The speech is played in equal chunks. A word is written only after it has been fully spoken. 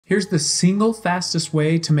Here's the single fastest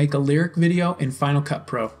way to make a lyric video in Final Cut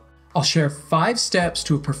Pro. I'll share 5 steps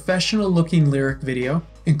to a professional looking lyric video,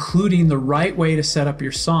 including the right way to set up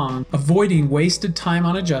your song, avoiding wasted time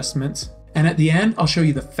on adjustments, and at the end, I'll show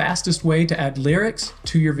you the fastest way to add lyrics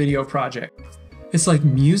to your video project. It's like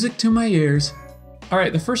music to my ears. All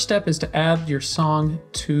right, the first step is to add your song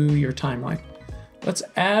to your timeline. Let's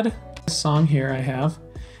add a song here I have,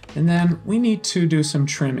 and then we need to do some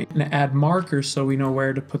trimming and add markers so we know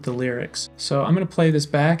where to put the lyrics. So I'm gonna play this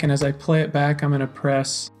back, and as I play it back, I'm gonna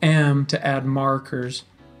press M to add markers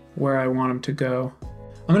where I want them to go.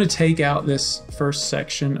 I'm gonna take out this first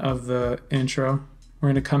section of the intro. We're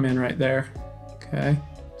gonna come in right there, okay?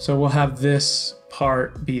 So we'll have this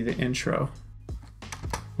part be the intro.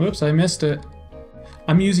 Whoops, I missed it.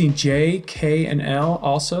 I'm using J, K, and L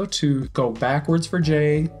also to go backwards for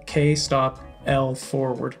J, K stop, L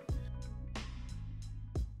forward.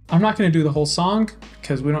 I'm not gonna do the whole song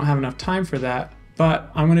because we don't have enough time for that,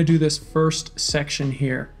 but I'm gonna do this first section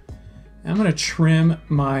here. I'm gonna trim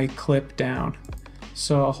my clip down.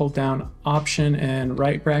 So I'll hold down Option and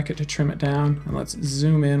right bracket to trim it down, and let's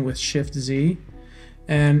zoom in with Shift Z,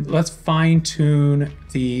 and let's fine tune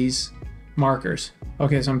these markers.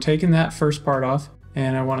 Okay, so I'm taking that first part off,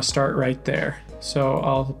 and I want to start right there. So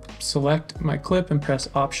I'll select my clip and press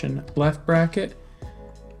Option left bracket.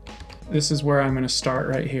 This is where I'm going to start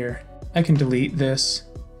right here. I can delete this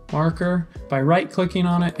marker by right clicking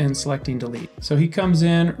on it and selecting delete. So he comes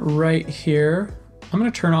in right here. I'm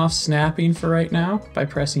going to turn off snapping for right now by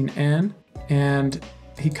pressing N, and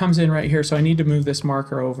he comes in right here, so I need to move this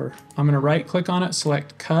marker over. I'm going to right click on it,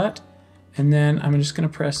 select cut, and then I'm just going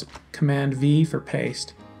to press Command V for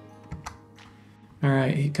paste. All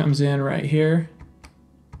right, he comes in right here.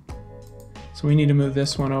 So we need to move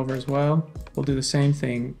this one over as well. We'll do the same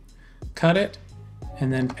thing. Cut it,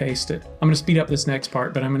 and then paste it. I'm going to speed up this next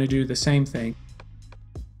part, but I'm going to do the same thing.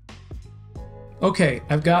 Okay,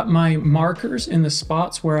 I've got my markers in the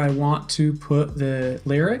spots where I want to put the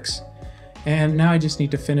lyrics, and now I just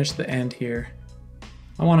need to finish the end here.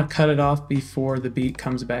 I want to cut it off before the beat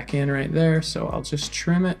comes back in right there, so I'll just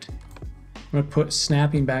trim it. I'm going to put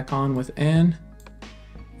snapping back on with N,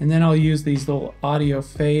 and then I'll use these little audio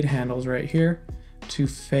fade handles right here to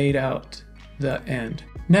fade out the end.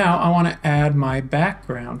 Now I want to add my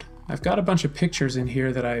background. I've got a bunch of pictures in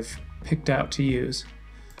here that I've picked out to use.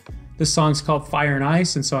 This song's called Fire and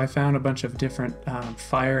Ice, and so I found a bunch of different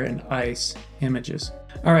fire and ice images.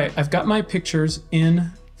 All right, I've got my pictures in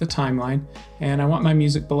the timeline, and I want my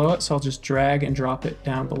music below it, so I'll just drag and drop it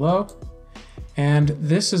down below. And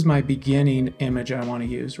this is my beginning image I want to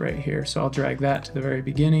use right here. So I'll drag that to the very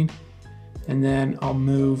beginning, and then I'll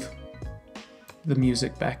move the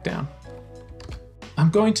music back down. I'm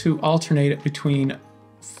going to alternate it between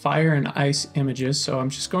fire and ice images, so I'm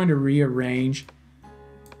just going to rearrange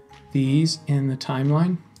these in the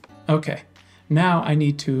timeline. Okay, now I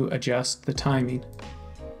need to adjust the timing.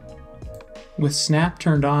 With snap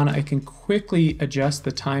turned on, I can quickly adjust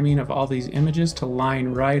the timing of all these images to line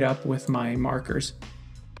right up with my markers.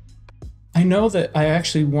 I know that I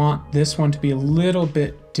actually want this one to be a little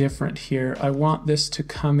bit different here. I want this to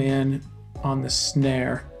come in on the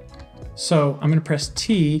snare. So I'm going to press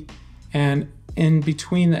T, and in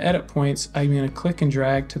between the edit points, I'm going to click and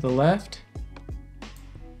drag to the left.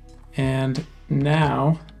 And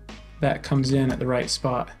now that comes in at the right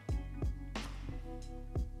spot.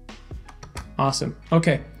 Awesome.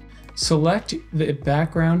 Okay, select the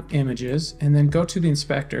background images and then go to the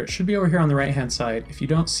inspector. It should be over here on the right hand side. If you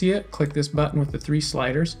don't see it, click this button with the 3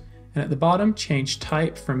 sliders, and at the bottom change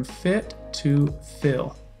type from fit to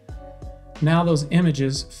fill. Now those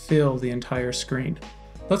images fill the entire screen.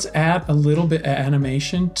 Let's add a little bit of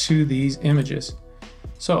animation to these images.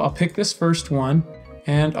 So I'll pick this first one,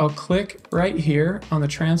 and I'll click right here on the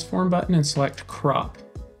transform button and select crop.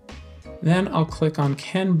 Then I'll click on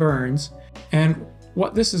Ken Burns, and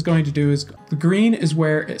what this is going to do is the green is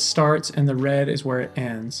where it starts and the red is where it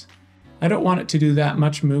ends. I don't want it to do that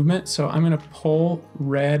much movement, so I'm going to pull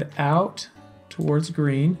red out towards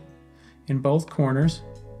green in both corners,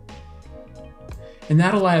 and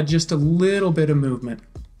that'll add just a little bit of movement.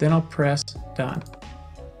 Then I'll press done.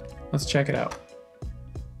 Let's check it out.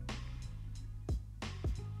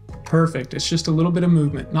 Perfect, it's just a little bit of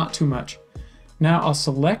movement, not too much. Now I'll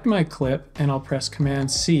select my clip and I'll press Command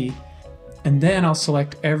C, and then I'll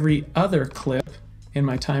select every other clip in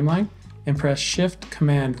my timeline and press Shift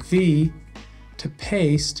Command V to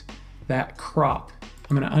paste that crop.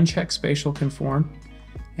 I'm going to uncheck spatial conform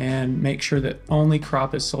and make sure that only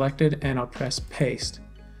crop is selected, and I'll press paste.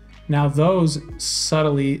 Now those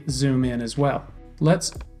subtly zoom in as well.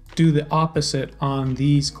 Let's do the opposite on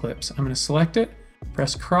these clips. I'm going to select it,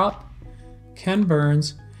 press crop, Ken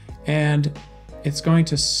Burns, and it's going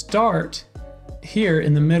to start here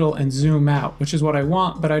in the middle and zoom out, which is what I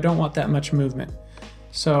want, but I don't want that much movement.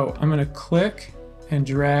 So I'm going to click and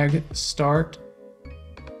drag start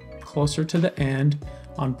closer to the end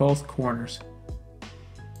on both corners,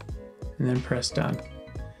 and then press done.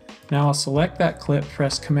 Now I'll select that clip,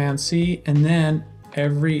 press Command C, and then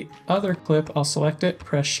every other clip I'll select it,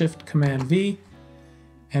 press Shift Command V,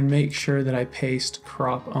 and make sure that I paste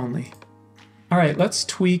crop only. All right, let's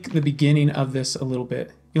tweak the beginning of this a little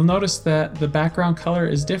bit. You'll notice that the background color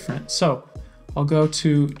is different. So I'll go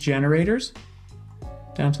to Generators,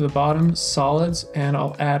 down to the bottom, Solids, and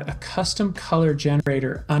I'll add a custom color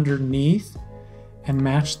generator underneath and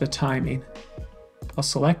match the timing. I'll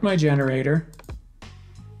select my generator,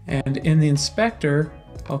 and in the inspector,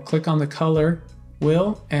 I'll click on the color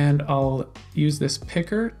wheel and I'll use this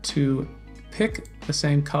picker to pick the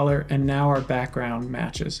same color, and now our background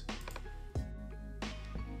matches.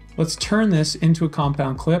 Let's turn this into a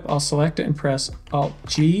compound clip. I'll select it and press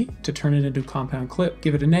Alt-G to turn it into a compound clip,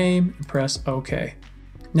 give it a name, and press OK.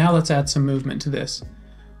 Now let's add some movement to this.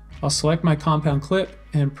 I'll select my compound clip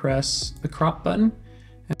and press the crop button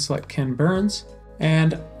and select Ken Burns.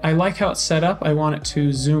 And I like how it's set up. I want it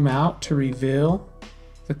to zoom out to reveal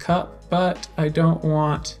the cup, but I don't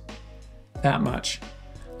want that much.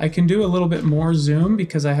 I can do a little bit more zoom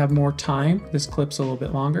because I have more time. This clip's a little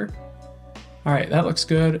bit longer. All right, that looks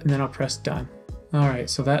good, and then I'll press done. All right,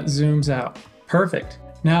 so that zooms out. Perfect.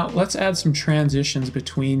 Now let's add some transitions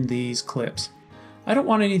between these clips. I don't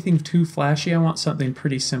want anything too flashy, I want something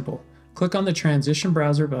pretty simple. Click on the transition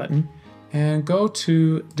browser button and go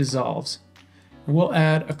to dissolves. And we'll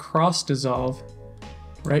add a cross dissolve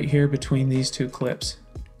right here between these two clips.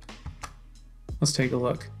 Let's take a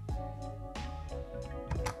look.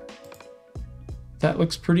 That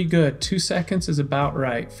looks pretty good. 2 seconds is about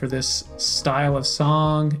right for this style of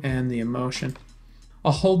song and the emotion.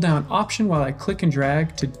 I'll hold down Option while I click and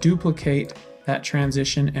drag to duplicate that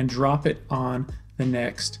transition and drop it on the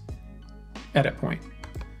next edit point.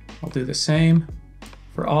 I'll do the same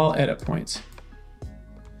for all edit points.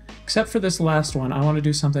 Except for this last one, I want to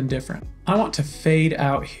do something different. I want to fade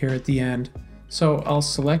out here at the end. So I'll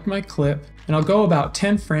select my clip and I'll go about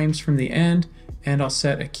 10 frames from the end, and I'll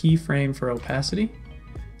set a keyframe for opacity.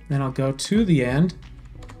 Then I'll go to the end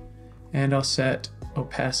and I'll set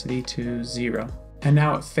opacity to 0. And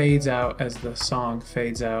now it fades out as the song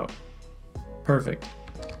fades out. Perfect.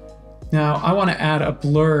 Now I want to add a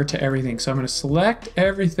blur to everything. So I'm going to select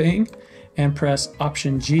everything and press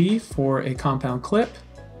Option G for a compound clip.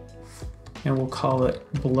 And we'll call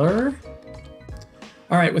it blur.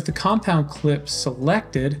 All right, with the compound clip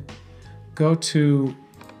selected, go to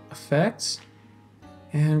Effects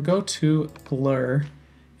and go to Blur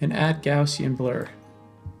and add Gaussian blur.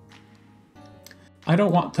 I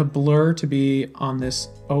don't want the blur to be on this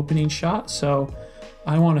opening shot, so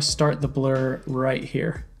I want to start the blur right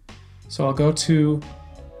here. So I'll go to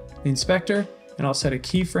the inspector and I'll set a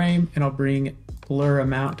keyframe and I'll bring blur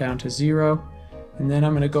amount down to 0. And then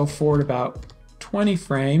I'm going to go forward about 20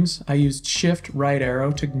 frames. I used Shift right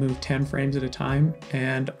arrow to move 10 frames at a time,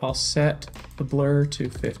 and I'll set the blur to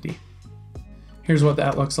 50. Here's what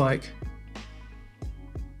that looks like.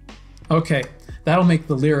 Okay, that'll make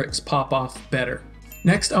the lyrics pop off better.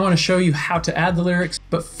 Next, I want to show you how to add the lyrics,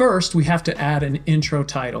 but first we have to add an intro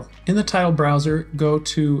title. In the title browser, go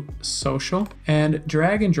to Social and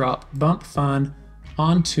drag and drop Bump Fun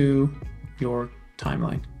onto your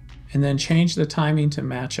timeline, and then change the timing to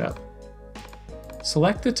match up.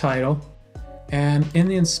 Select the title, and in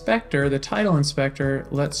the inspector, the title inspector,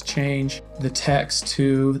 let's change the text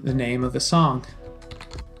to the name of the song.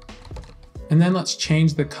 And then let's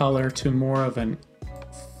change the color to more of an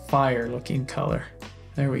fire looking color.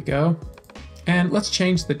 There we go. And let's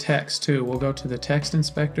change the text too. We'll go to the text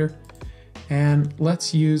inspector and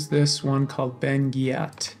let's use this one called Ben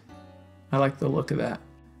Giat. I like the look of that.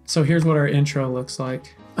 So here's what our intro looks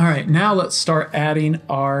like. All right, now let's start adding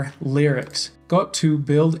our lyrics. Go up to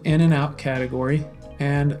Build In and Out category,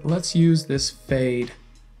 and let's use this fade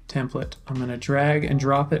template. I'm going to drag and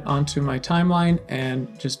drop it onto my timeline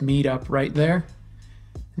and just meet up right there.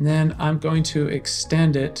 And then I'm going to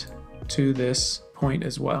extend it to this point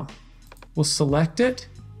as well. We'll select it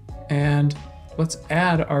and let's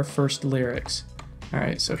add our first lyrics. All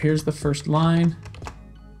right, so here's the first line.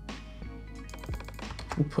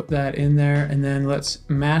 We'll put that in there, and then let's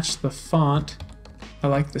match the font. I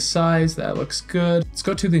like the size, that looks good. Let's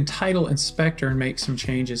go to the title inspector and make some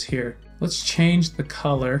changes here. Let's change the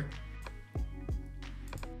color.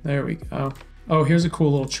 There we go. Oh, here's a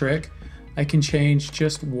cool little trick. I can change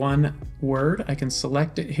just one word. I can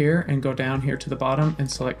select it here and go down here to the bottom and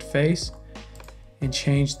select face and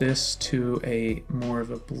change this to a more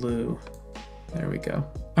of a blue. There we go.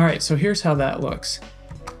 All right, so here's how that looks.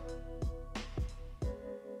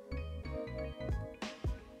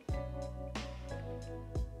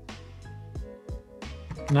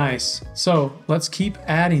 Nice. So let's keep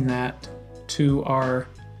adding that to our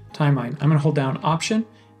timeline. I'm gonna hold down Option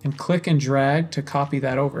and click and drag to copy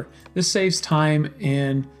that over. This saves time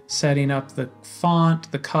in setting up the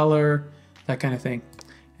font, the color, that kind of thing.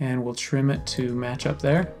 And we'll trim it to match up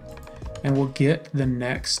there. And we'll get the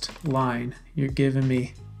next line. You're giving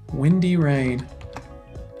me windy rain.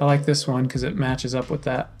 I like this one because it matches up with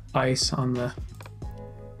that ice on the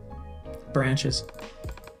branches.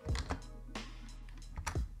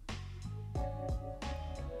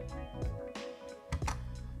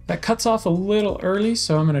 That cuts off a little early,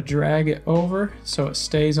 so I'm going to drag it over so it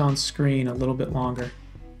stays on screen a little bit longer.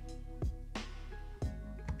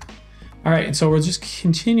 All right, and so we'll just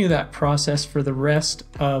continue that process for the rest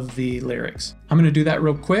of the lyrics. I'm going to do that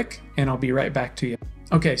real quick, and I'll be right back to you.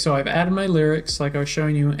 Okay, so I've added my lyrics like I was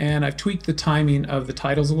showing you, and I've tweaked the timing of the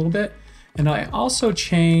titles a little bit, and I also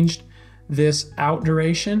changed this out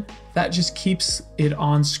duration. That just keeps it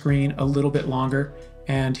on screen a little bit longer,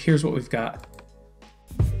 and here's what we've got.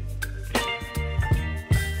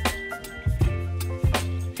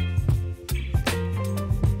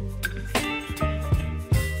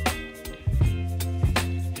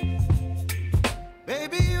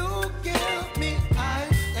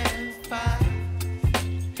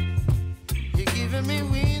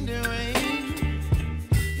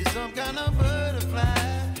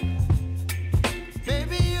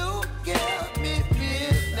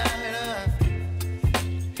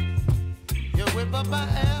 My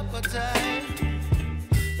appetite.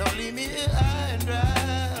 Don't leave me here high and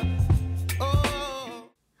dry. Oh.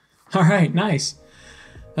 All right, nice.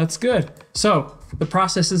 That's good. So the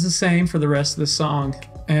process is the same for the rest of the song.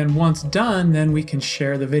 And once done, then we can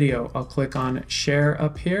share the video. I'll click on Share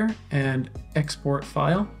up here and Export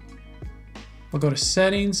File. We'll go to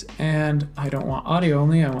Settings, and I don't want audio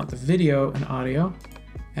only, I want the video and audio.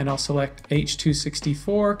 And I'll select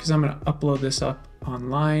H.264 because I'm going to upload this up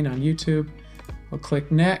online on YouTube. I'll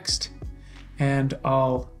click Next, and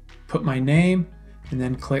I'll put my name and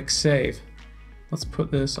then click Save. Let's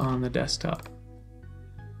put this on the desktop.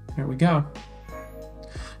 There we go.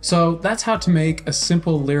 So that's how to make a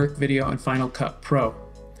simple lyric video in Final Cut Pro.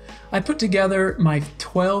 I put together my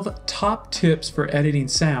 12 top tips for editing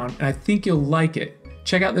sound, and I think you'll like it.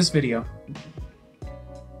 Check out this video.